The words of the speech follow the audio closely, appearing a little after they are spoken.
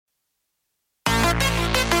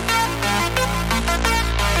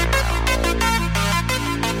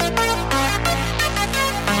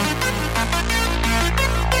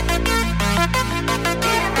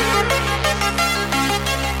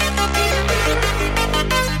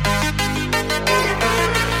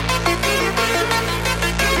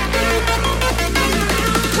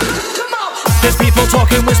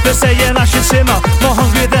Talking whispers saying I should simmer, more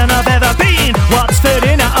hungry than I've ever been. What's for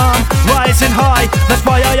dinner? I'm rising high, that's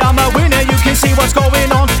why I am a winner. You can see what's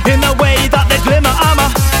going on in the way that they glimmer. I'm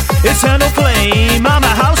a eternal flame, I'm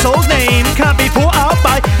a household name, can't be put out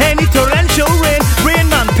by any torrential rain.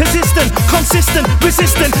 Rain man, persistent, consistent,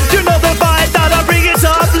 resistant. You know the vibe that I bring, it's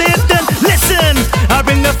uplifting. Listen, I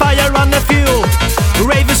bring the fire and the fuel.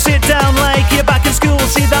 Ravers sit down like you're back in school.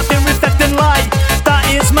 See that thing reflecting light, that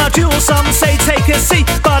is my jewel. Some say take a seat,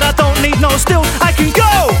 but I don't need no stool. I can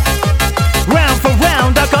go round for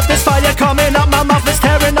round, I got this fire coming up, my mouth is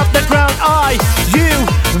tearing up the ground. You,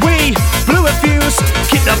 we blew a fuse,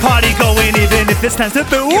 keep the party going even if it's time to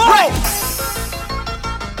boo. Whoa!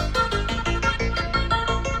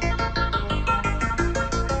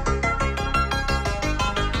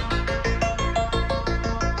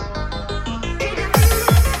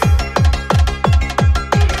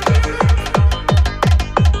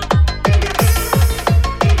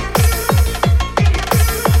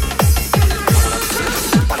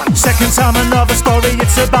 Second time another story,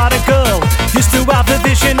 it's about a girl. Used to have the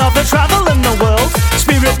vision of the travel in the world.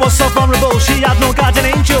 Spirit was so vulnerable, she had no guardian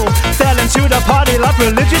angel. Fell into the party life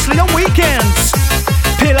religiously on weekends.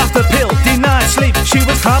 Pill after pill, denied sleep. She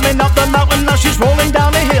was climbing up the mountain, now she's rolling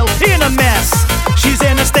down the hill. In a mess, she's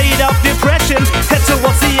in a state of depression. Head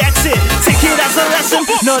towards the exit, take it as a lesson.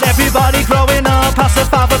 Not everybody growing up has a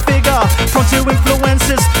father figure. Prone to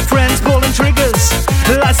influences, friends pulling triggers.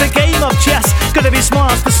 Life's a game of chess, gotta be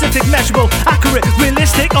smart, specific, measurable, accurate,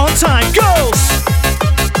 realistic, on time. Girls,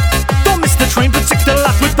 don't miss the train, protect the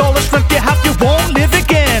life with all the strength you have, you won't live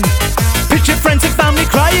again. Picture friends and family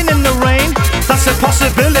crying in the rain, that's a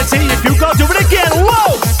possibility if you go do it again.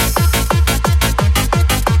 Whoa!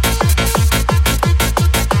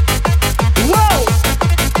 Whoa!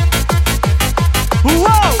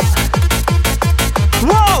 Whoa!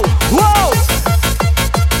 Whoa! Whoa!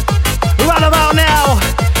 Right about now,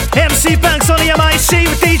 MC Banks on the MIC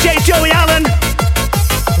with DJ Joey Allan,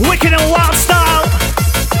 wicked and wild style.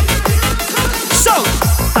 So,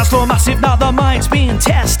 that's for massive, now the mind's being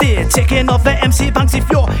tested. Taking off the MC Banks if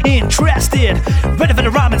you're interested. Ready for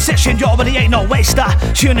the rhyming session, yo, but he ain't no waster.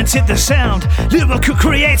 Tune into the sound, lyrical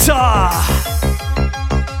creator.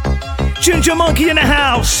 Ginger Monkey in the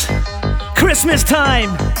house. Christmas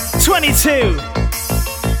time, 22.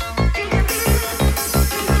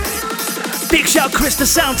 Big shout Chris the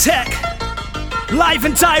Sound Tech. Live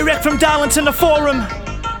and direct from Darlington the Forum.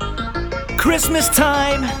 Christmas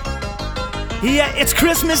time. Yeah, it's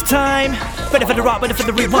Christmas time. Ready for the rock, ready for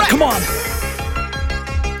the rewind, come on.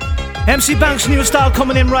 MC Banks' new style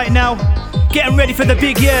coming in right now. Getting ready for the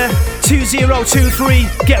big year 2023,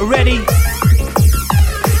 get ready.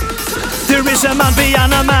 There is a man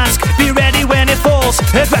behind a mask, be ready when it falls.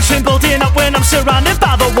 Aggression building up when I'm surrounded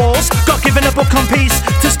by the walls. Got given a book on peace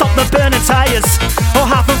to stop the burning tires. Or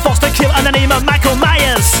half and Foster kill in the name of Michael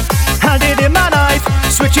Myers. Handed in my knife,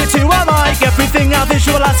 switch it to a mic. Everything I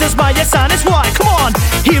visualize is my yes and it's why. Come on,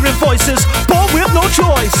 hearing voices, born with no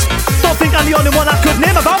choice. Don't think I'm the only one I could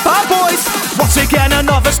name about bad boys. Once again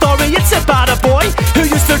another story, it's about a boy who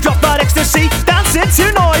used to drop that ecstasy, dancing to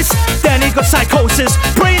noise. Then he got psychosis,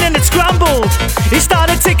 brain and it scrambled. He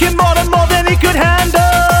started taking more and more than he could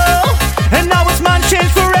handle. And now his man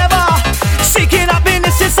changed forever. Seeking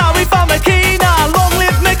happiness is how we found Makina. Long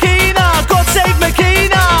live Makina, God save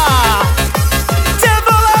Makina.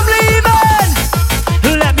 Devil, I'm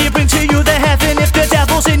leaving. Let me bring to you the heaven. If the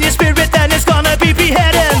devil's in your spirit, then it's gonna be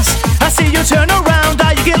beheadings. I see you turn around,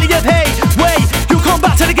 are you guilty of hate? Wait, you come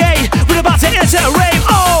back to the gate, we're about to enter a rave.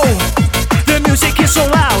 Oh, the music is so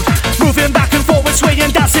loud, moving back and forward,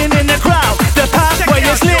 swaying, dancing in the crowd. The pathway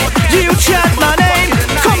is lit, you chant my name,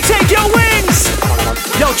 come take your wings.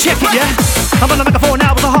 Yo, check it, yeah? I'm on the microphone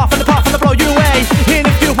now with a half and the path and the blow you away. And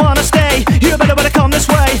if you wanna stay, you better come this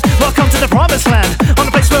way. Welcome to the promised land, on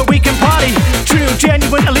a place where we can party. True,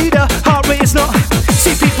 genuine, a leader, heart rate is not.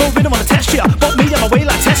 See people really wanna test ya, but me I'm away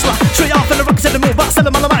like Tesla. Straight off in the rockets at the moon, but send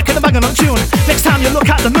them on the mic and the bang on tune. Next time you look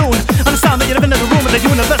at the moon, understand that you're living in the room of the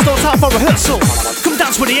universe, no time for rehearsal. Come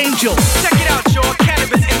dance with the angel. Check it out, y'all,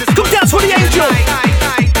 cannabis in this. Come dance with the angel.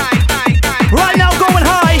 Right now going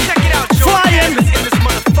high, flying,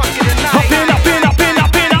 hopping up in, up in,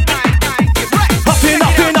 up in, up in, hopping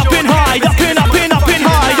up in, up in high, up in, up in, up in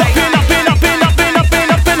high, up in, up in, up in, up in, up in,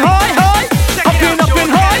 up in high, high, up in, up in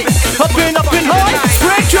high, up in, up in high.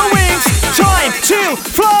 Spread your wings, time to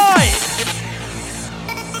fly.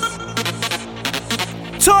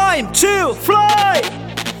 Time to fly.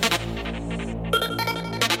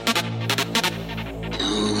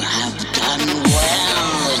 You have done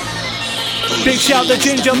well. Big shout to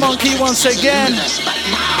Ginger Monkey once again.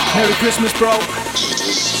 Merry Christmas, bro.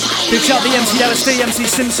 Big shout the MC LSD, MC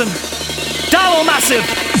Simpson. Darlow Massive.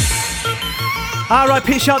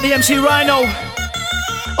 R.I.P. shout the MC Rhino.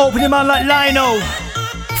 Open your man like Lino.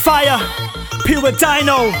 Fire, pure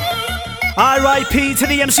dino. R.I.P. to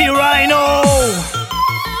the MC Rhino.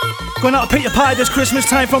 Going out to Peter Pie this Christmas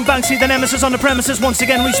time from Banksy, the nemesis on the premises. Once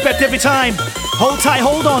again, respect every time. Hold tight,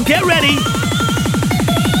 hold on, get ready.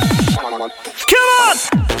 Come on!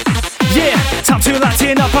 Yeah, time to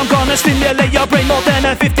lighten up. I'm gonna stimulate your brain. More than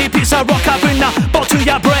a 50 piece of rock. I bring that ball to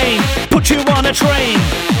your brain. Put you on a train.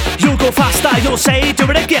 You'll go faster, you'll say, do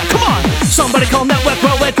it again. Come on! Somebody call network,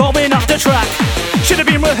 well, we're going off the track. Should have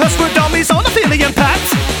been rehearsed with dummies on the feeling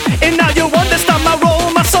impact. And now you understand my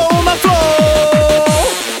role, my soul, my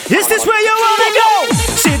flow. Is this where you wanna go?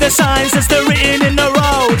 See the signs as they're written in the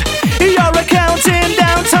road. You're a counting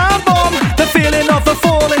down time bomb. The feeling of a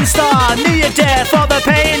falling star. Near death or the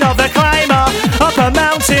pain of a climber up a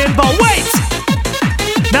mountain. But wait!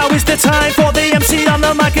 Now is the time for the MC on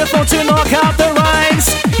the microphone to knock out the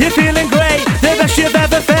rhymes. You're feeling great, the best you've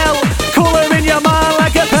ever felt. Cooler in your mind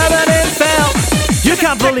like a permanent felt. You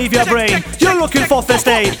can't believe your brain, you're looking for first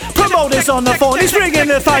aid. Promoters on the phone, he's ringing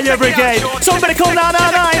the fire brigade. Somebody call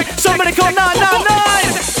 999, somebody call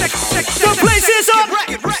 999. The place is on.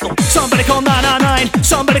 Somebody call 999,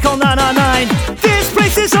 somebody call 999. This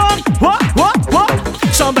place is on. What?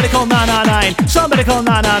 Somebody call 999, somebody call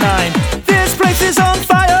 999. This place is on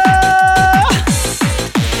fire.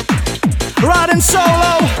 Riding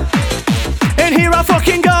solo, and here I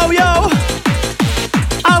fucking go, yo.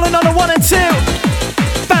 Allan on the 1 and 2.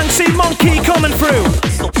 Banksy Monkey coming through.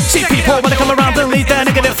 See people when they come around and leave their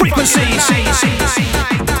negative frequencies.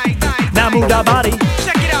 Now move that body.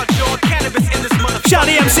 Check it out, y'all. Cannabis in this motherfucker. Shout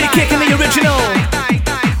the MC kicking the original.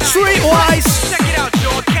 Streetwise. Check it out,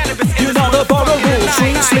 y'all. Cannabis in You know the borrow rule.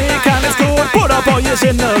 Street slick and it's good. Put our boys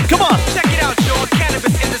in the. Come on. Check it out, y'all.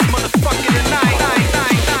 Cannabis in this motherfucker tonight.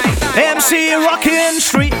 MC rockin',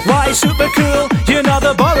 streetwise, super cool. You know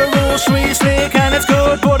the borrow rule. Street slick and it's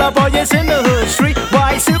good. Put our boys in the hood.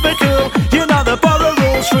 Streetwise, super cool. You know the borrow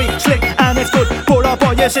rule. Street slick and it's good. Put our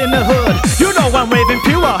boys in the hood. You know I'm raving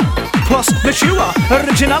pure. Plus mature,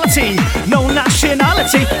 originality, no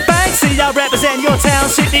nationality. Banksy, I represent your town,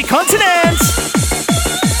 city, continent.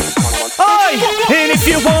 Oi! And if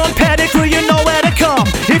you want pedigree, you know where to come.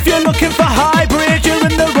 If you're looking for hybrid, you're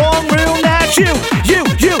in the wrong room. That's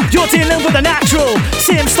you're dealing with a natural.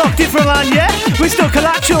 Same stock, different line, yeah? We still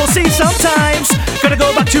collateral, see sometimes. Gotta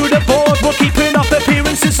go back to the board, we're keeping up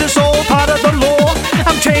appearances, it's all part of the law.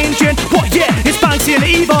 I'm changing, what, yeah, it's Banksy and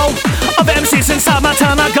Evo. Of MCs inside my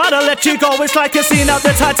town, I gotta let you go. It's like a scene out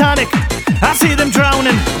the Titanic. I see them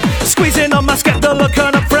drowning, squeezing on my skeptic,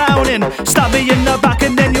 looking up frowning. Stab me in the back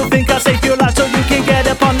and then you'll think I saved your life so you can get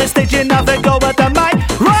up on the stage and have a go at the mic.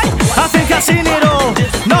 Right? I think I've seen it all.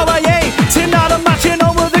 No, I ain't. Tonight I'm matching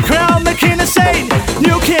over the crowd. Makina saying,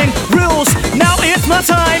 new king rules. Now it's my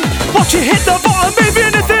time. Watch you hit the bottom, baby,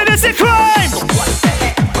 anything is a crime.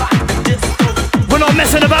 We're not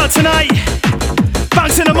messing about tonight.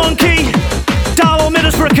 Banksy the Monkey, Darlow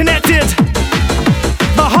Middlesbrough connected.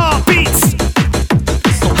 The heartbeats,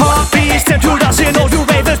 them two dancing, all you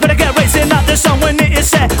ravers better get racing at the sun when it is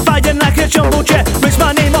set. Fighting like a jumbo jet, raise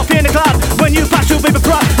my name up in the cloud. When you pass through, baby,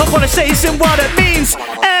 proud of what I say and what it means.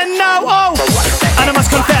 And now, oh, and I must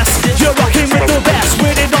confess, you're rocking with the best.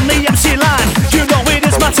 With it on the MC line, you know it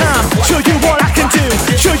is my time. Show you what I can do,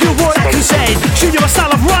 show you what I can say, show you a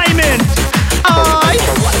style of rhyming. I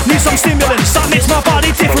need some stimulants that makes my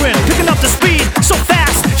body different. Picking up the speed so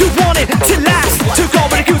fast, you want it to last. To go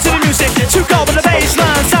with the cue to the music, to go with the bass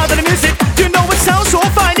line, sound of the music. You know it sounds so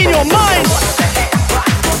fine in your mind.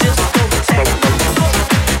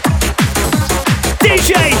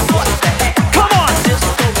 DJ, come on,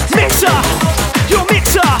 mixer, your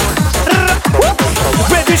mixer.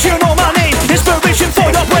 Ravers, you know my name, inspiration for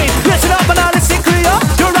your brain. Listen up and I listen clear.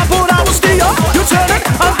 You're up, but I will steer. You're turning,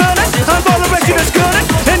 I'm burning, I'm all ready to skirt it.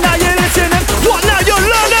 And now you're listening, what now you're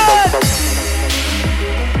learning?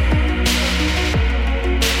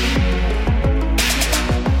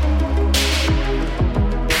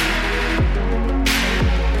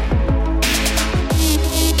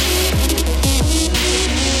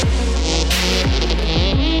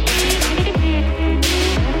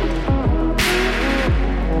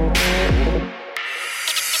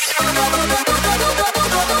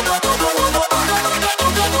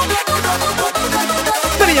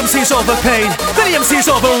 Many MCs overpaid, many MCs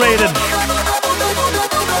overrated.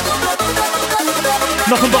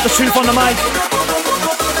 Nothing but the truth on the mic.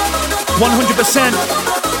 100%.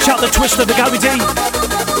 Shout the Twister, the Gary D.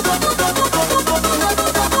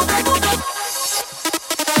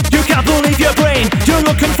 You can't will leave your brain. You're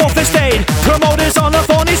looking for first aid. Promoters on the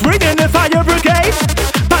phone, he's ringing the fire brigade.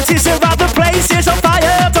 Parties around the place is on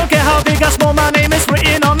fire. Don't care how big or small, my name is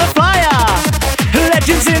written on the flyer.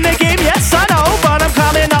 Legends in the game, yes I know, but I'm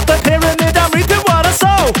climbing up the pyramid, I'm reaping what I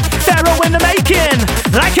sow. Pharaoh in the making,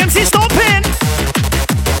 like MC stomping.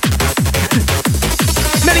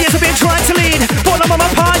 Many years I've been trying to lead, but I'm a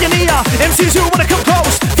pioneer. MCs who wanna come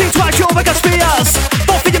close, think twice, you're like spears.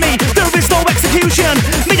 Don't fear me, there is no execution.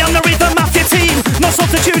 Me and the rhythm mafia team, no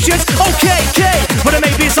substitutions. Okay, but it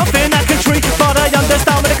may be something I can treat, but I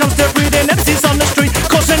understand when it comes to breathing MCs on the street.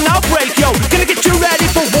 Cause an outbreak, yo, gonna get you ready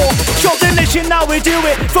for war. Show the nation how we do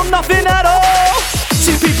it, from nothing at all.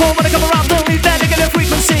 See people when they come around, don't leave that negative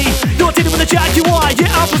frequency. You're dealing with a jaguar,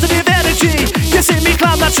 yeah, I'm positive energy. You see me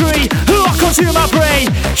climb that tree, lock onto my brain.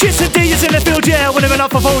 Shits and D's in the field, yeah, when I've been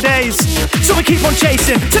up for 4 days. So we keep on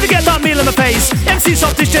chasing, till we get that meal in the face. MCs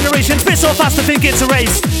of this generation, spit so fast to think it's a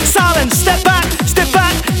race. Silence, step back,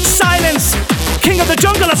 silence. King of the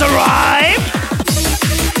jungle has arrived.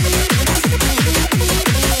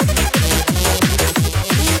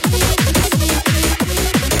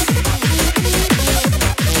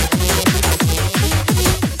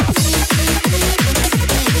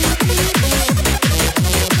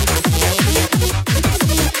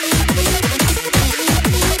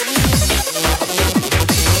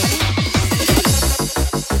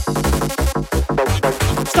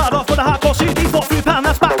 Start off with a hardcore CD for £3,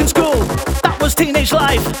 that's back in school. That was teenage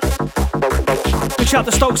life. Big shout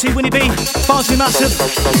to Stokesy, Winnie B, Barnsley Massive.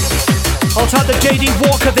 I'll type the JD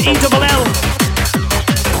Walker, the ELL.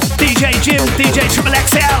 DJ Jim, DJ Triple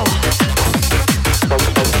XL.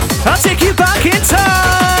 I'll take you back in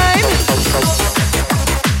time.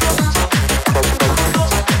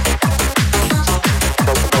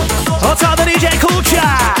 I'll type the DJ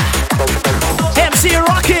Culture, MC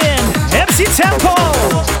Rockin', MC Tempo,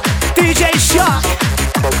 DJ Shock,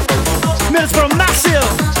 Middlesbrough Massive.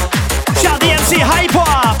 Shout the MC Hyper,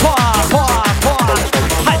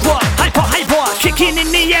 kicking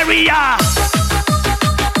in the area.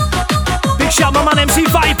 Big shout my man MC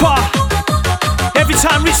Viper. Every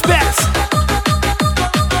time respect.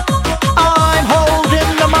 I'm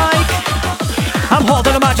holding the mic. I'm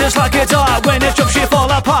holding the mic just like a dart. When it drops you fall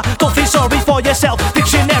apart. Don't feel sorry for yourself.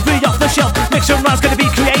 Dictionary off the shelf. Mixture rhymes gonna be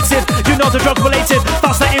creative. You know the drug related.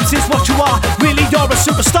 That's the MC's what you are. Really you're a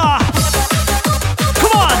superstar.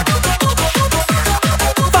 Come on.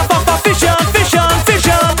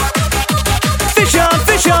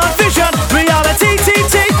 Vision. Reality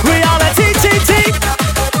TT. Reality TT.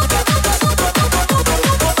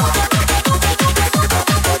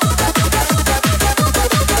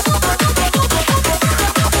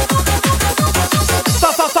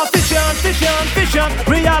 Vision,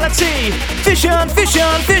 reality, vision,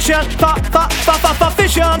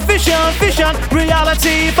 vision,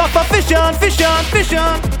 reality,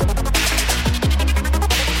 vision.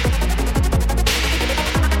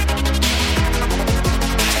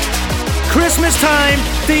 Christmas time,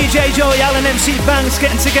 DJ Joey Allan, MC Banks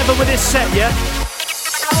getting together with this set, yeah?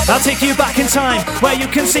 I'll take you back in time, where you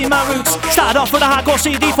can see my roots. Started off with a hardcore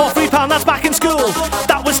CD for £3, that's back in school.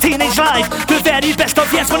 That was teenage life, the very best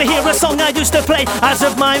of yes. When I hear a song I used to play, eyes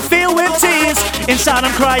of mine filled with tears. Inside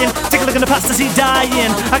I'm crying, take a look in the past to see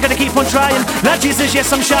dying. I gotta keep on trying, like Jesus,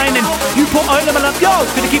 yes I'm shining. You put oil in my lamp, yo,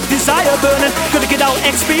 gonna keep desire burning. Gonna get out,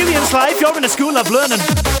 experience life, you're in a school of learning.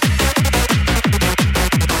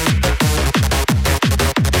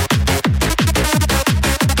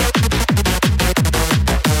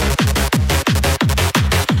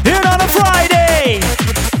 Friday.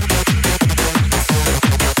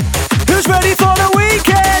 Who's ready for the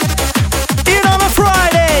weekend? In on a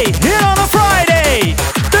Friday.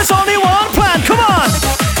 There's only one plan, come on.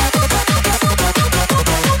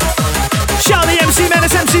 Shout the MC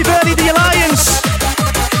Menace, MC Bernie, the Alliance.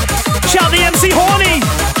 Shout the MC Horny.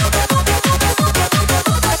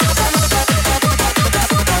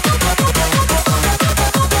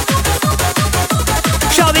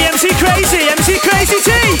 Shout the MC Crazy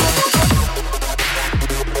T.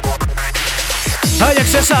 I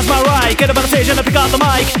exercise my right, get up on the stage and I pick up the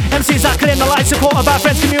mic. MCs that clean the light, supported by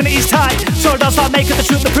friends, communities tight. So does that make it the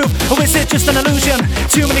truth, the proof, or is it just an illusion?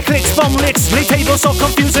 Too many clicks, bomb licks, leave tables so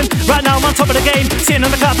confusing. Right now I'm on top of the game, sitting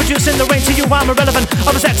on the car producing the rain. To you I'm irrelevant,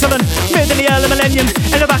 I was excellent, made in the early millennium.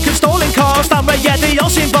 In the back installing cars, down where yeah they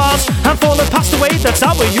all seen bars. And fallen passed away, that's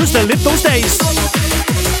how we used to live those days.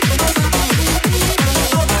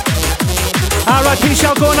 R.I.P.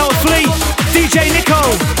 shout going out Flea, DJ Nico,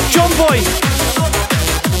 John Boy,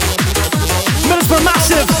 Middlesbrough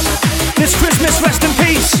Massive, this Christmas rest in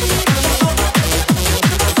peace.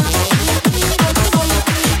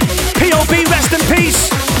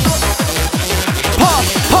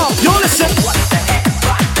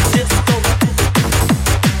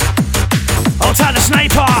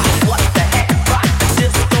 sniper.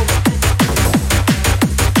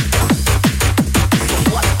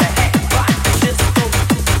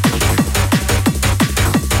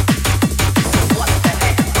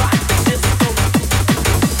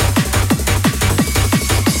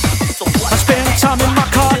 I spend time in my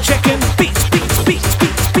car checking beats, beats, beats,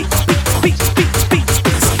 beats, beats, beats, beats, beats, beats,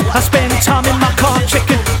 beats. I spend time in my car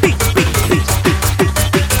checking beats, beats, beats, beats,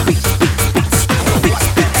 beats, beats, beats, beats,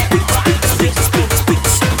 beats, beats,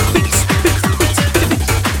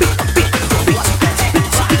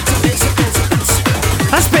 beats, beats, beats,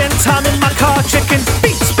 I spend time in my car checking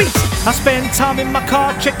beats, beats. I spend time in my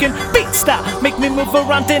car checking beats that make me move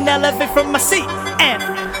around and elevate from my seat and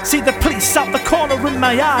see the police out the corner in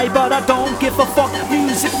my eye, but I don't give a fuck.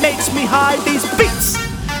 Music makes me high. These beats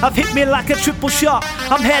have hit me like a triple shot.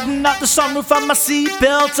 I'm heading out the sunroof on my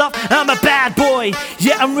seatbelt up. I'm a bad boy,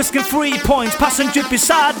 yeah, I'm risking 3 points. Passenger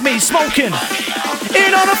beside me smoking.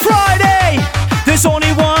 In on a Friday, there's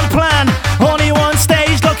only one plan, only one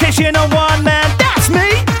stage, location and one man. That's me.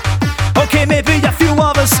 Okay, maybe a few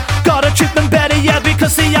others gotta treat them better, yeah,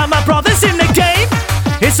 because see, I'm my brothers in the game.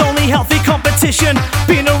 It's only healthy competition.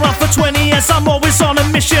 Been around for 20 years, I'm always on a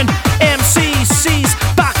mission. MCCs,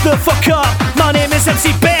 back the fuck up. My name is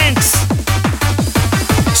MC Banks.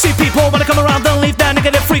 See people wanna come around and leave that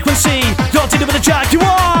negative frequency. You're dealing with a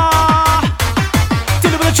Jaguar.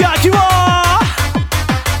 Dealing with a Jaguar.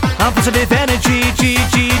 I'm positive energy, G,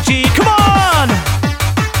 G, G. Come on!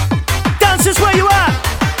 Dancers, where you at?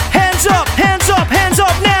 Hands up, hands up, hands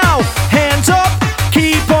up now. Hands up,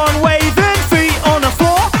 keep on waving, feet on the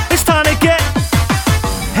floor. It's time to get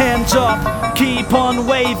hands up, keep on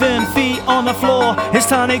waving, feet on the floor. It's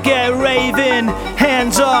time to get raving.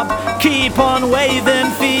 Hands up, keep on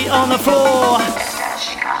waving, feet on the floor.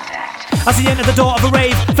 As I enter the door of a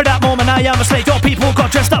rave, for that moment I am a slave. Your people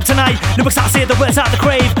got dressed up tonight. Lyrics I say the words out the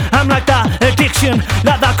crave. I'm like that addiction,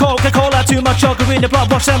 like that Coca-Cola. Too much sugar in the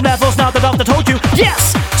blood, watch them levels now that I've told you.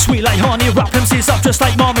 Yes! Sweet like honey, rap MCs up just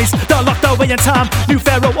like mommies. They're locked away in time. New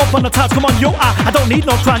pharaoh up on the tabs, come on yo, I don't need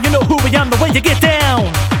no crown. You know who I am, the way you get down.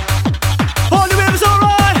 All you ravers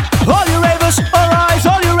alright, all you ravers alright,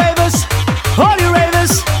 all you ravers, all you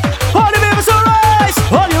ravers, all you ravers alright,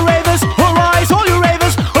 all you ravers alright, all you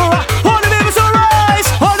ravers alright.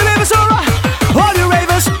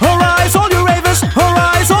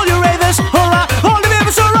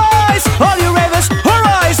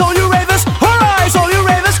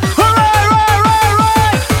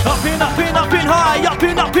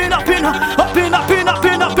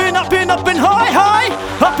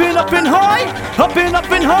 Up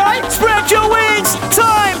and high, spread your wings,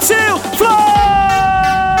 time to fly!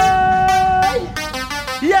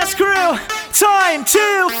 Yes, crew, time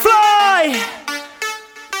to fly!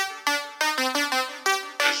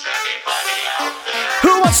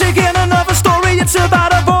 Who wants to get another story? It's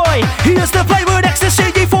about a boy. He used to play with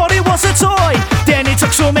ecstasy, he thought it was a toy. Then he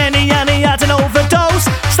took so many and he had an overdose.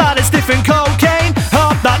 Started sniffing cocaine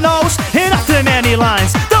up that nose. And after many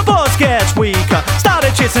lines, the buzz gets weaker.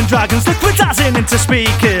 Started chasing dragons, liquidizing into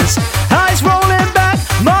speakers. Eyes rolling back,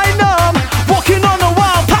 mind numb, walking on the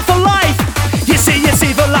wild path of life. You see, it's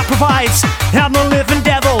evil that provides. I'm the living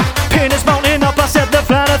devil. Pain is mounting up, I said the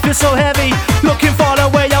planet feels so heavy. Looking for the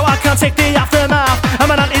way out, I can't take the aftermath.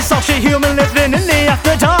 I'm an antisocial human living in the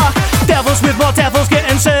after dark. Devils with more devils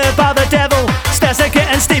getting served by the devil. Stairs are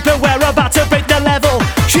getting steeper, we're about to break the level.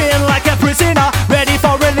 Chained like a prisoner, ready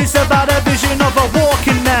for release, about a vision of a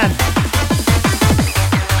walking man.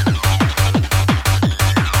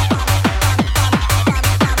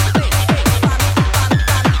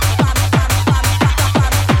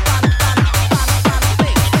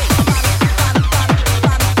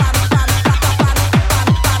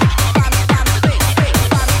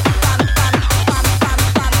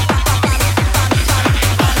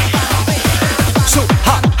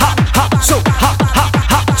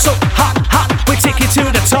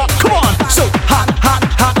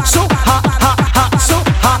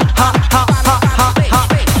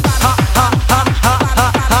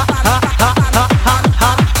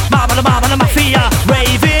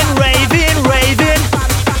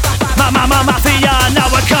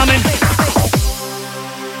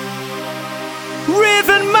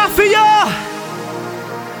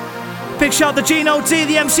 Big shout to Gino D,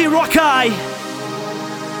 the MC Rock Eye.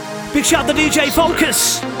 Big shout to DJ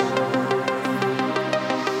Focus.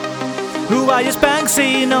 Who I is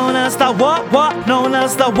Banksy, known as the what, known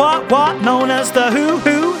as the what, known as the who.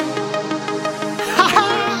 Ha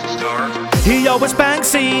ha! Yo, it's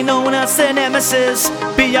Banksy, known as the nemesis.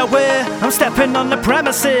 Be aware, I'm stepping on the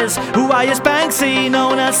premises. Why is Banksy,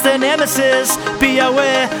 known as the nemesis? Be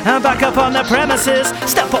aware, I'm back up on the premises.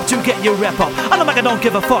 Step up to get your rep up. I know, like I don't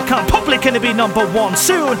give a fuck. I'm probably gonna be number one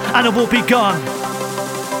soon, and it will be gone.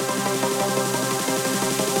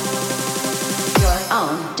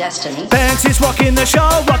 Own destiny. Banksy's rocking the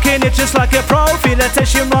show, rocking it just like a pro. Feel the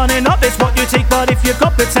tension running up, it's what you take, but if you've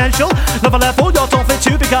got potential, level level, you don't fit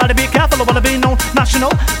too big, gotta be careful. I wanna be known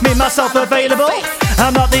national, make myself available.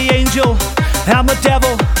 I'm not the angel, I'm the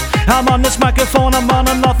devil. I'm on this microphone, I'm on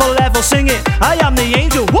another level. Sing it, I am the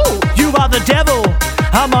angel, woo, you are the devil.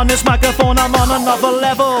 I'm on this microphone, I'm on another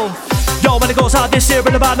level. Yo, when it goes out this year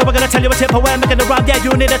in the band, we're gonna tell you a tip of when making the rhyme. Yeah,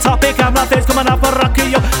 you need a topic. I'm not face coming up for rocky.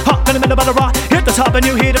 Yo, hot in the middle of the rock. Hit the top and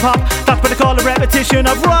you hear the pop. That's what they call a repetition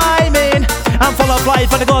of rhyming. I'm full of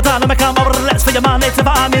life when I go down. I'm a camera. Let's for your man. It's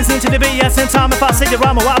about I'm into the BS in time. If I say the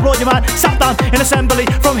rhyme, I blow your mind. Sat down in assembly.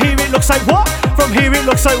 From here it looks like what? From here it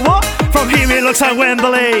looks like what? From here it looks like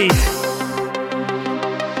Wembley.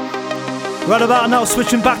 Right about now,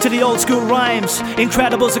 switching back to the old school rhymes.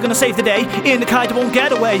 Incredibles are gonna save the day. In the car, you won't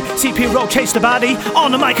get away. CP Road, chase the baddie.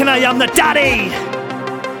 On the mic, and I am the daddy.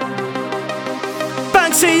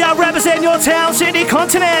 Banksy, I represent your town, city,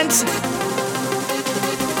 continent.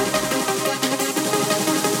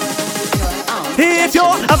 If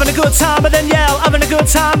you're having a good time, but then yell. Having a good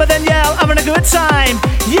time, but then yell. Having a good time.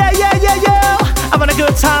 Yeah, yeah, yeah, yeah. Having a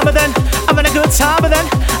good time, but then having a good time, but then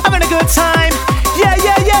having a good time. Yeah,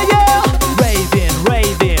 yeah, yeah, yeah. Raving,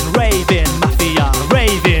 raving, raving, mafia.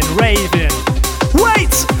 Raving, raving.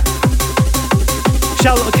 Wait!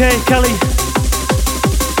 Shout out to Kelly.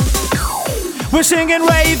 We're singing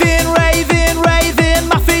raving, raving, raving,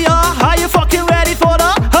 mafia. Are you fucking ready for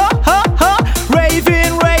the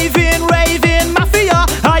raving, raving, raving, mafia.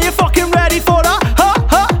 Are you fucking ready for the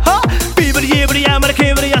Beebity yibbity yamada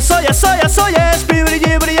kibbity yes, so yes, so yes, so yes. Beebity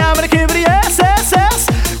yibbity yamada kibbity yes, yes, yes.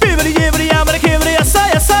 Beebity yibbity yamada kibbity yes, so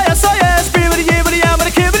yes, so yes, so yes. Beebity yibbity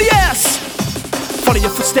yamada kibbity yes. Follow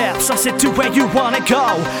your footsteps, I said to where you wanna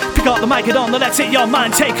go. Pick up the mic and on, let's hit your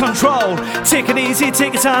mind, take control. Take it easy,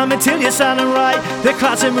 take your time until you're sounding right. The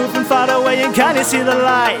clouds are moving far away and can you see the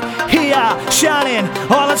light? Here, shining,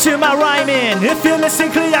 all into my rhyming. If you're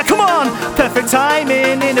listening clear, come on. Perfect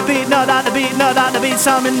timing, in the beat, not out the beat, not out the beat.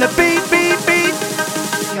 Sound in the beat, beat, beat.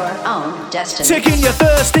 Your own destiny. Taking you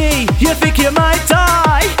thirsty, you think you might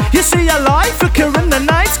die. You see a light flicker in the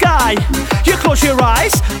night sky. You close your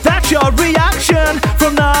eyes, that's your reaction.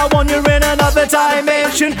 From now on you're in another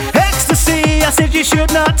dimension. Ecstasy, I said you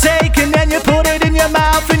should not take. And then you put it in your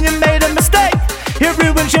mouth and you made a mistake. It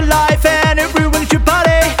ruins your life and it ruins your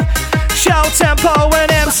body. Shout tempo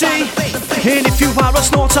and MC. And if you are a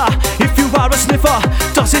snorter, if you are a sniffer,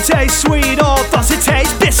 does it taste sweet or does it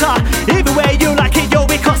taste bitter? Either way you like it, yo,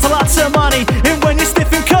 it costs a lot of money. And when you're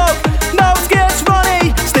sniffing coke, nose gets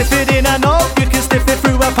runny. Sniff it in a note, you can sniff it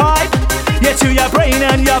through a pipe. Yeah, to your brain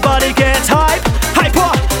and your body gets hype.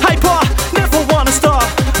 Hyper, hyper, never wanna stop.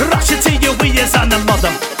 Rush it to your ears and the mother.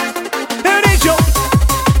 An angel.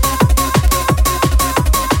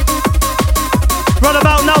 Right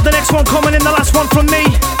about now, the next one coming in, the last one from me.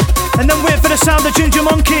 And then wait for the sound of Ginger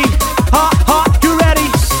Monkey. You ready?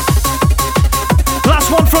 Last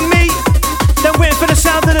one from me. Then wait for the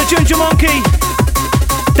sound of the Ginger Monkey.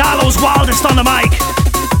 Darlow's wildest on the mic.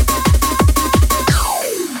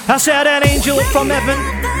 I said an angel from heaven.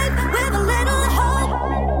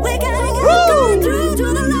 Woo!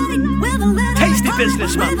 Tasty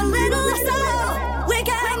business, man.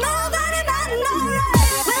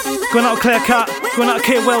 Going out Claire Cat, going out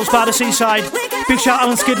Kate Wells by the seaside. Big shout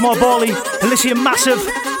Allan Skidmore Bawley, Elysium massive.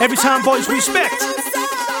 Every time, boys, respect.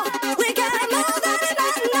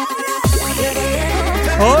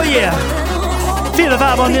 Oh yeah, feel the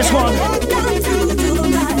vibe on this one.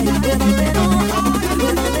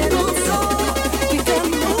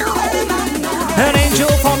 An angel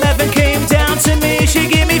from heaven came down to me. She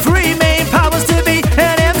gave me 3 main powers to be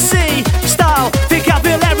an MC. Style,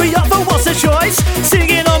 vocabulary, other was a choice.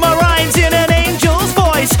 Singing all my rhymes in an angel's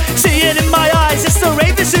voice. See it in my eyes, it's the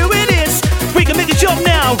rave, it's who it is. We can make a jump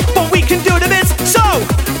now, but we can do the bits. So,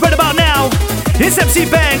 right about now, it's MC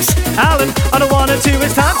Banks, Allan, on the 1 and 2.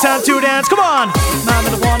 It's time to dance, come on. Man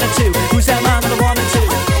on the 1 and 2, who's that man on the 1 and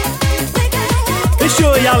 2? It's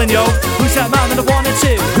sure Allan, yo. Who's that man on the 1 and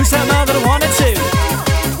 2? Who's that man on the 1 and 2?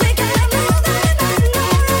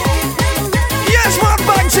 Yes, man,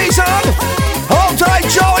 Banksy, son. Hold tight,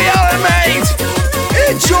 Joey Allan, mate.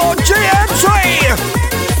 It's your GM3.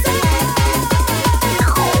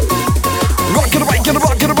 Rockin' away, get a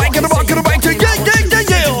rockin' away, get a rockin' away, yeah, yeah, yeah,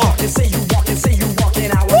 yeah.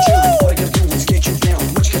 Woo!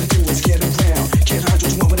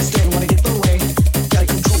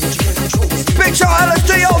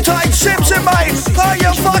 Are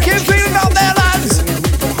you fucking feeling up there, lads?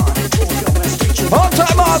 On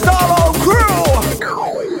time, our Darlo crew.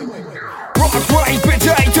 Rock, rave, bitch,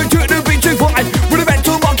 8 to the beat to 5. With a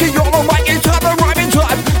mental monkey on the mic, it's time to rhyme in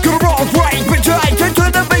time. Gonna rock, rave, bitch, 8 to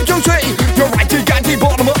the beat to 3. You're right, you got the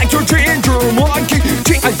bottom of your ginger monkey.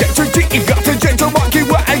 I get to G, you got the gentle monkey.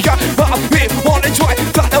 Where I got up here on its way.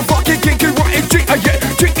 Got the fucking kick it right in G. I get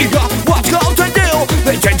G, you got what's called to do.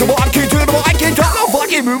 The gentle monkey to the mic, and time to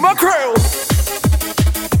fucking move my crew.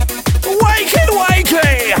 Wakey,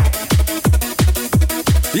 wakey.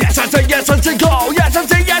 Yes, I say yes, I say go. Yes, I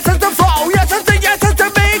say yes, I say flow. Yes, I say yes, I say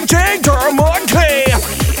big ginger monkey.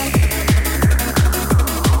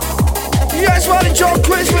 Yes, man, it's your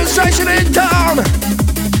Christmas session in town.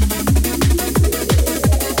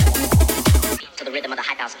 To the rhythm of the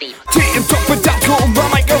high house beat. Team top of that cool, my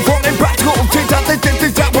microphone in practical. Team that they did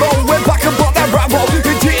this that roll. We're back and bought that rap roll.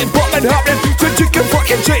 Team bought and happening, so you can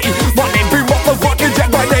fucking see. My name be motherfucking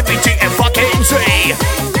Jack, my name be G and fucking C.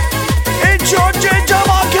 It's your ginger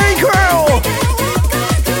monkey crew.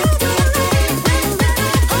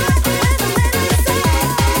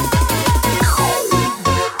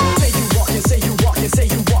 Say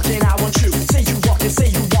you walking, I want you. Say you walking,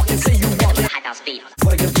 the high house beat.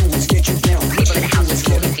 What I gotta do is get you down. People in the house just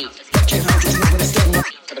move your feet. Can't hold you moving a step.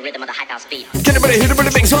 To the rhythm of the high house beat. Get everybody hit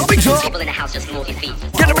everybody big song, big song. People in the house just move your feet.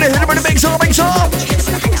 Get everybody hit everybody big song, big song.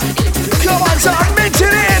 Come on, son, mix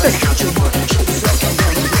it in.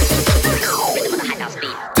 Rhythm of the high house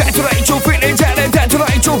beat. Detonate your feelings and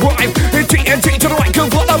detonate your rhyme. TNT to the right, come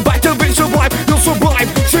on, back to be sublime. You'll survive,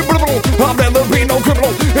 subliminal. I've never been no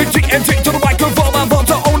criminal. TNT to the right, come on, I'm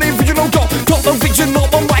the only original dog. Got the vision of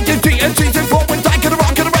a mic and TNT's in front with like the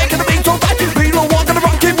rock and the break and the beat so tight. Be the one and the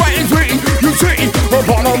rock and wait me. You see,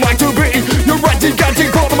 upon a mic to be. You're right, you got to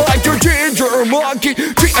go to mic, your ginger monkey.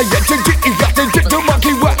 TNT, you got to get the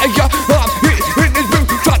monkey where you are. In this boot,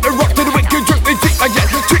 try to rock to the wicked drink.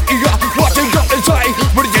 TNT, what you got to say?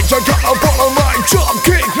 But you just got up on a mic, jump,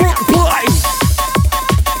 kick, rock, play.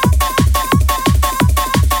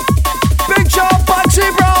 Big shot, Bugsy,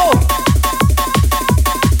 bro.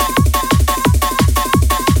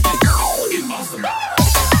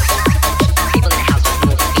 People in the house just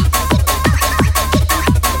move your feet.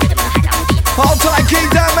 To the rhythm of the high house beat. Hold tight, keep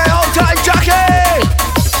down, mate, hold tight, Jackie.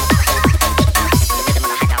 To the rhythm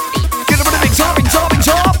of the high house beat. Get a bit of big top, big top, big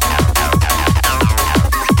top.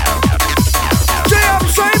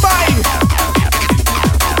 DMC, mate.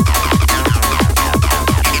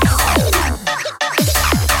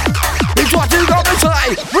 It's what you got to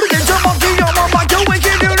say. When it gets a monkey on my mic, we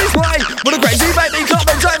can do this way. When a crazy baby come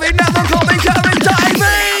and say me, never call me Kevin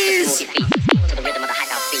Davies. Move your feet. To the rhythm of the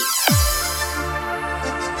high house beat.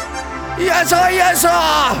 Yes, sir, yes, sir.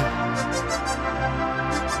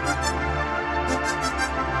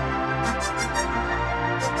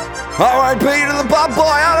 R.I.P. to the bad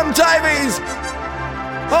boy, Adam Davies.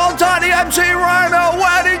 Hold tight, the MC Rhino,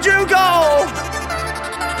 where did you go?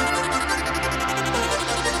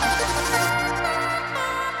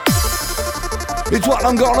 It's what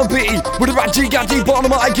I'm gonna be. With a ratty gatty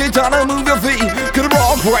bottom, I get down and move your feet. Gonna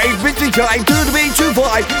rock, rave, bitchy kind, to the beat to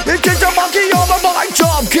fight. It's just a monkey on the mic,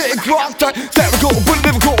 jump, kick, rock, time, lyrical,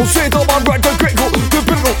 political, sit on my right, the critical, the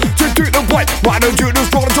pinnacle, to do the point. Why don't you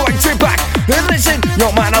just wanna join, sit back and listen?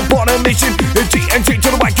 Yo, man, I'm on a mission. It's TNT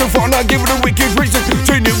to the microphone, I give it a wicked reason.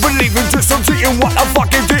 So you believe in just I'm seeing what I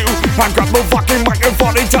fucking do. I grab the fucking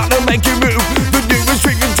microphone, it's time to make you move. The newest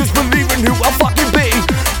thing is just believing who I fucking be.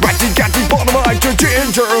 Ratty gatty bottom, I just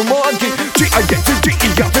ginger monkey. I get to G,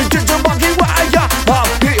 got the ginger monkey. Where ya? I'm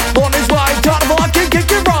here on his line. Time to fucking kick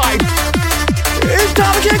it right. It's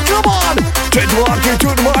time to kick, come on. Ginger monkey to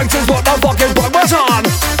the mic, says what the fucking boy was on.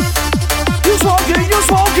 You smoking, you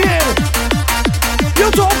smoking. You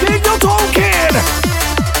talking, you talking.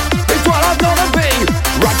 It's what I'm gonna be.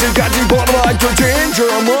 Ratty gatty bottom, I just ginger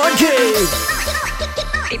monkey.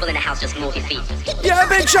 People in the house just move your feet. Yeah,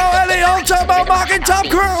 big show, Ellie, on top of market top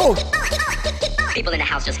crew. People in the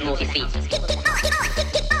house just move your feet. To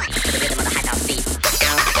the rhythm of the high house beat.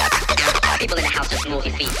 People in the house just move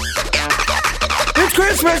your feet. It's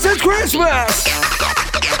Christmas, it's Christmas.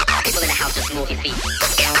 People in the house just move your feet.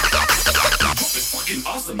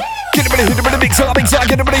 Get everybody hit with a big song, get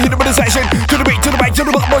everybody hit with a session. To the beat, to the right, to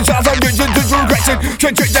the bottom, boys, sounds like regression.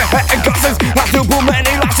 Trick the head and glasses, have to pull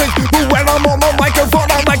many lashes. But when I'm on the microphone,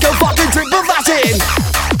 I make a fucking trip of that in.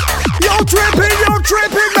 You're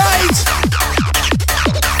tripping, mate.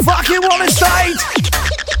 Fucking want a state.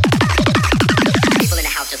 People in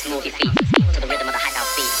the house just move your feet. To the rhythm of the high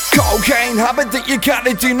house beat. Cocaine, habit that you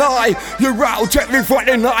can't deny. You're out every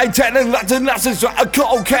Friday night telling lads and lasses that a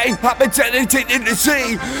cocaine habit anything in the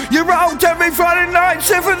sea. You're out every Friday night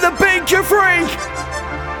sniffing the beak, you freak.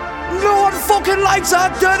 No one fucking likes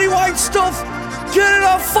that dirty white stuff. Get it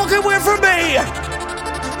off fucking away from me.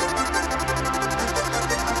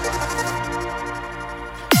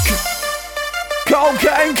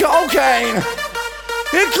 Cocaine, cocaine.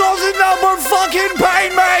 It causes no more fucking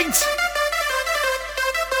pain, mate.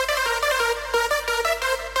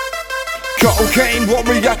 Cocaine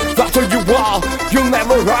warrior, that's who you are. You'll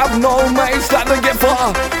never have no mates that will get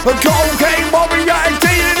far. A cocaine warrior, it's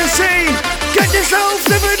easy to see. Get yourself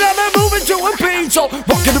living and moving to a beat. So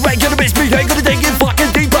rockin' the regular bitch, me ain't gonna dig it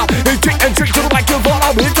fucking deeper. And drink to the microphone,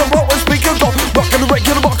 I'm hit the road and speaker. Go rockin' the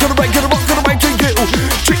regular, rockin' the regular, rockin' the making you.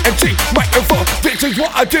 G&T microphone, this is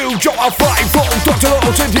what I do. Joe, I fight for Dr.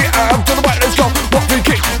 Lawson, here I am to the right, let's go. What me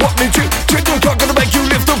kick, what me do. Ginger, I'm gonna make you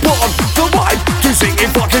lift the board. The mic, to sing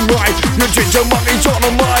it fucking right. Your ginger money's on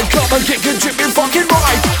the mic, come and kick and trip it fucking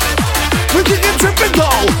right. We kick and trip and go.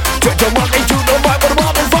 Ginger money to the mic, but I'm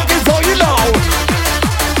all fucking for you know.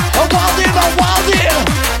 I'm wild in.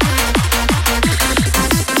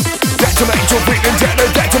 Detonate your beat and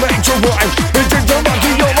detonate your rhyme. And ginger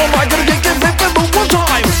monkey on the mic, gonna kick and flip and move one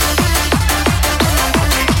time.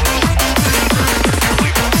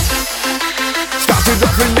 Started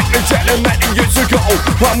off in Darlington many years ago.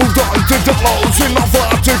 I moved on to Darlington, and not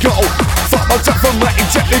far to go. Found myself a mate,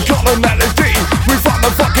 gently got a melody. We found the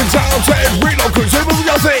fucking sound, and reload, cause it was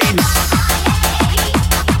your thing.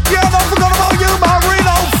 Yeah, don't forget about you, my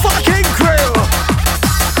reload fucking crew.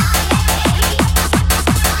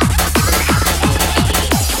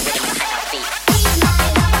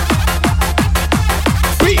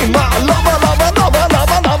 Be my lover, lover, lover,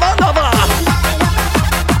 lover, lover, lover.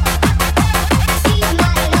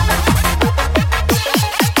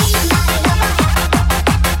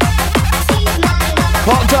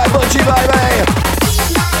 Hot time, butchie, baby.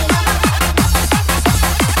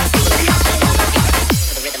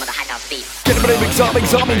 The rhythm of the hideout beat. Get a bit of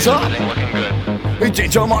mix up. You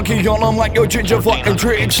ginger monkey on them like your ginger fucking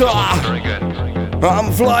tricks are.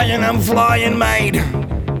 I'm flying, mate.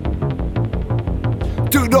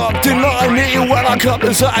 Do not deny me when I come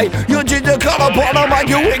to say your ginger colour bottom like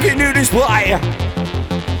your wicked new display.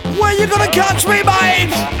 Where you gonna catch me,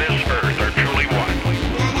 mate?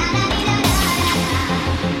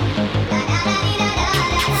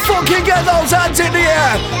 Fucking get those hands in the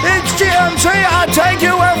air. It's GMT, I take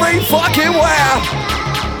you every fucking where.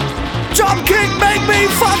 Jump kick, make me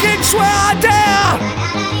fucking swear I dare.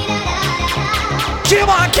 Come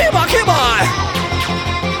on.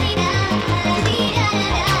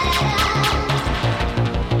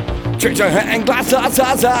 Ginger hand glasses.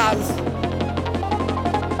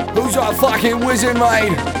 Who's our fucking wizard,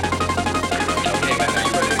 mate? Okay, man, are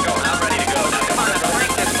you ready to go? I'm ready to go. Now, come on,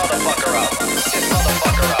 crank this motherfucker up.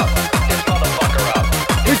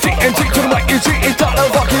 It's TNT to the mic, it's not a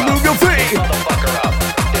fucking move your feet.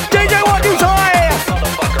 DJ, what you say?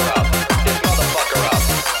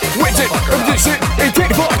 Wizard, this it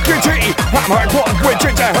ain't fucking tea. I'm hardcore with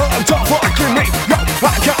ginger, I'm top fucking me. Yo,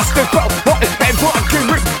 I got the flow, what is that fucking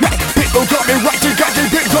root? People got me right, you got me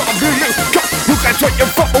big on you. Who can take your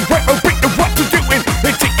fuck away or beat the what you doing?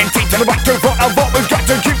 It's TNT to the microphone, I've always got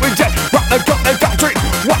to keep it dead. Rock the doctrine,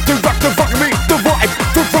 what the fuck me? The vibe,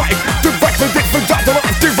 the different type of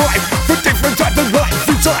life, the different type of life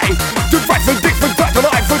inside. The right for different type of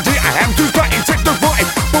life, for I am to try and take the right.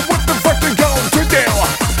 But what the fuck they going to do?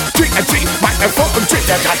 G&T, microphone,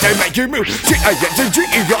 ginger, got to make you move.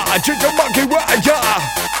 Ginger monkey, where are ya?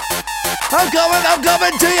 I'm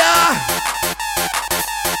coming to ya.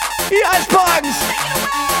 Yes, bugs.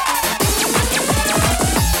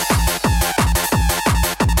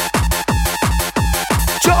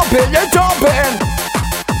 You're jumping.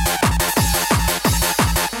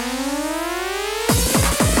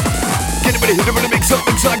 Get a bit of hit, a bit of mix up,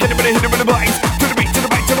 get a bit of hit, a bit of bass. To the beat, to the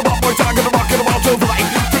back, to the bop, boys, I'm gonna rock and I'm all to play.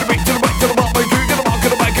 To the beat, to the back, to the bop, boys, you're gonna rock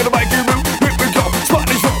and I'm gonna make you move. Here we go,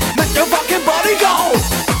 Spanish roll, let your fucking body go.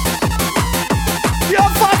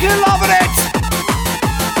 You're fucking loving it.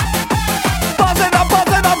 Buzzing up, go,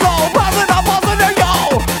 buzzing up,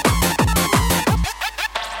 yo.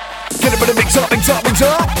 Get a bit of mix up.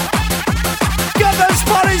 Get the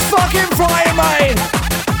Spanish fucking frying, mate.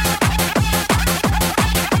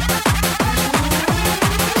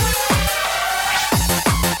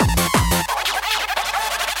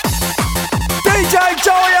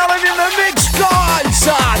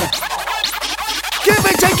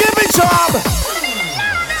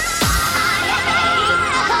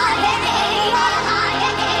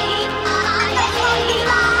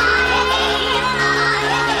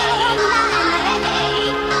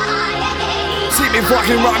 Keep me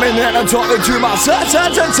fucking rhyming and I'm talking to myself. You're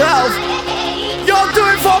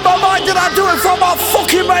doing it from my mind and I do it from my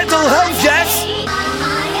fucking mental health, yes?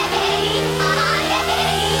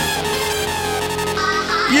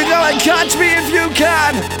 You go and catch me if you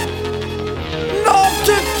can. Knob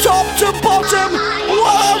to top to bottom.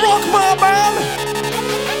 What a rock, my man.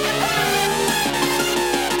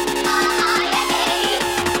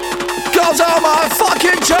 Cause I'm a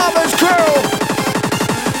fucking Chalmers crew.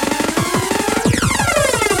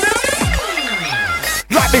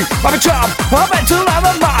 Like me, I'm a child, I'm mental, I'm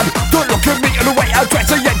a man. Don't look at me in the way I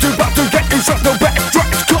dress. I ain't too bad to get you shot, no best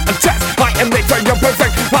dress, cut and test. I am late and you're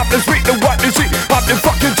perfect. I'm the sweet, the one you see. I'm the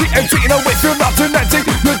fucking TNT, you know if you're not an empty.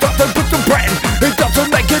 You doesn't put the brand. It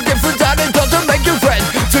doesn't make a difference and it doesn't make you friend.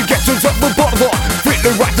 To get to top the bottom of feel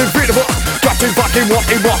the right and feel the boss. Got to fucking what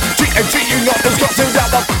it was. TNT, you know the Scots and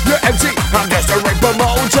down up. You're empty, I'm just a ring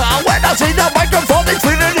promoter. When I see the microphone, it's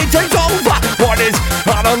feeling it takes over. What is,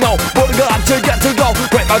 I don't know, but I got to get to go.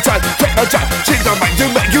 Take my time, see the mind to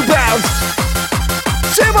make you bounce.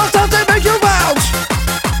 See what's time to make you bounce.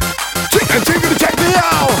 TNT gonna check me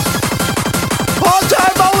out. All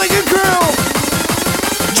time bowling and crew.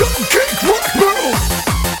 Jump, kick, rock, move.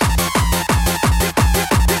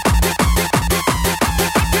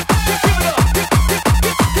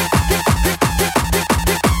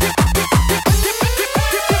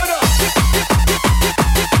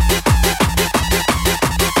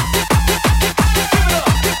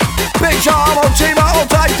 Big Charm on team all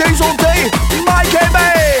day, Diesel D, Mike and me.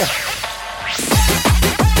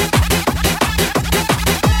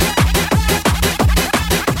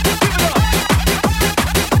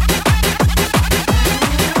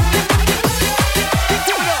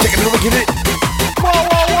 Checking and wicked it. Whoa,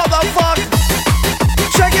 what the fuck?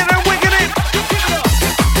 Checking and wicked it.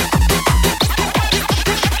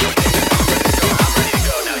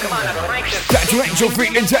 Detonate your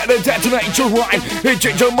feet and detonate your rhyme. It's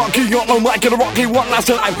your monkey on the mic and a rocky one last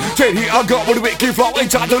time. Say here I got with a wicked flow.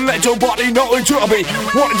 It's time to let your body know it's trouble.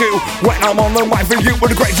 What to do when I'm on the mic for you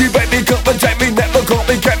with a crazy baby. Come and take me, never call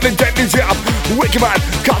me, get me, jump. Wicked man,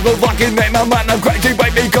 call the fucking name, my man. I'm crazy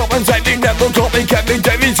baby, come and take me, never call me, get me,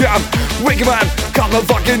 jump. Wicked man, call the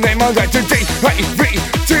fucking name, I'm right to D-A-V,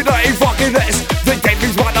 today fucking S. The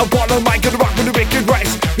Davies right up on the mic and rock with a wicked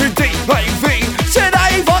race. D-A-V,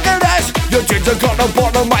 today fucking S. Your ginger got up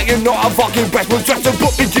on the mic and not a fucking breath. Was just to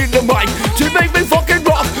put me in the mic to make me fucking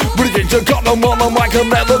rock. But the ginger got them on the mic, I'm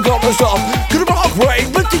never gonna stop. Gonna rock right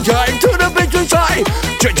with the game to the big side.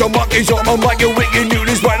 Ginger monkeys on the mic and wicked knew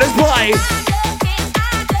this when it's play.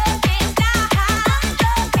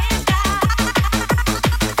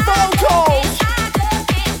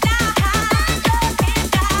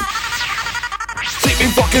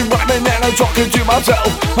 Fucking rhyming and I'm talking to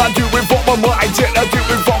myself. I do it for my mind and I do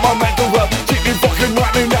it for my mental health. Keep me fucking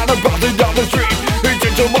rhyming and I'm bouncing down the street. It's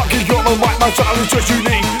just a monkey on the mic, my sound is just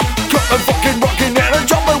unique. Got me fucking rocking and I'm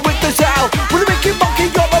jumping with the sound. With a Mickey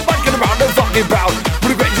monkey on the mic and around the fucking bound.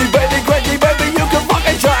 With a crazy baby, you can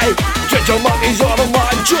fucking say. Just a monkey's on the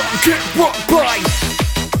mic, jump, kick, rock, play.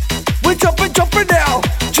 We're jumping now.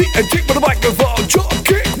 TNT with the microphone, jump,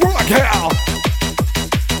 kick, rock, how.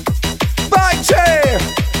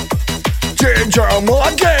 Ginger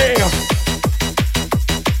monkey.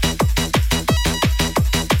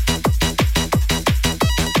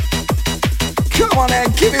 Come on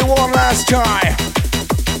and give it one last try.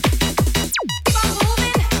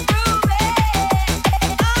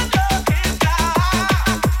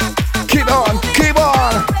 Keep on.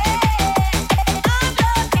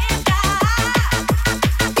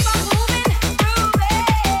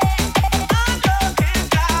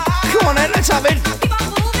 Come on then, let's have it.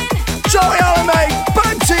 Sorry, Allan, mate.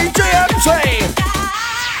 Banty GMT.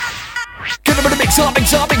 Get a bit of mix up,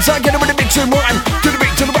 get a bit of mix and rhyme. To the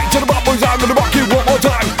beat, to the back, to the bump, boys, I'm gonna rock you one more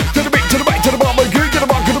time. To the beat, to the back, to the bump, boys, get a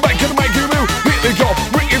bump, gonna make you move. Here we go,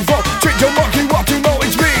 bring it from Ginger Monkey, what you know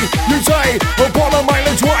it's me. You say, upon a mile,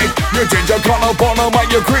 it's right. Your ginger can't upon a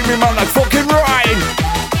mile, you're creamy, man, that's fucking right.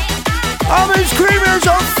 I'm as creamy as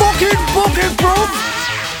a fucking bucket, bro.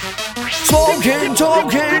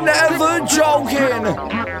 Talking, never joking.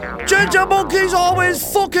 Ginger Monkey's always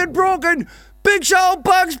fucking broken. Big show,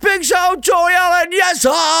 Bugs, big show, Joey Allan, yes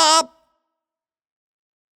up.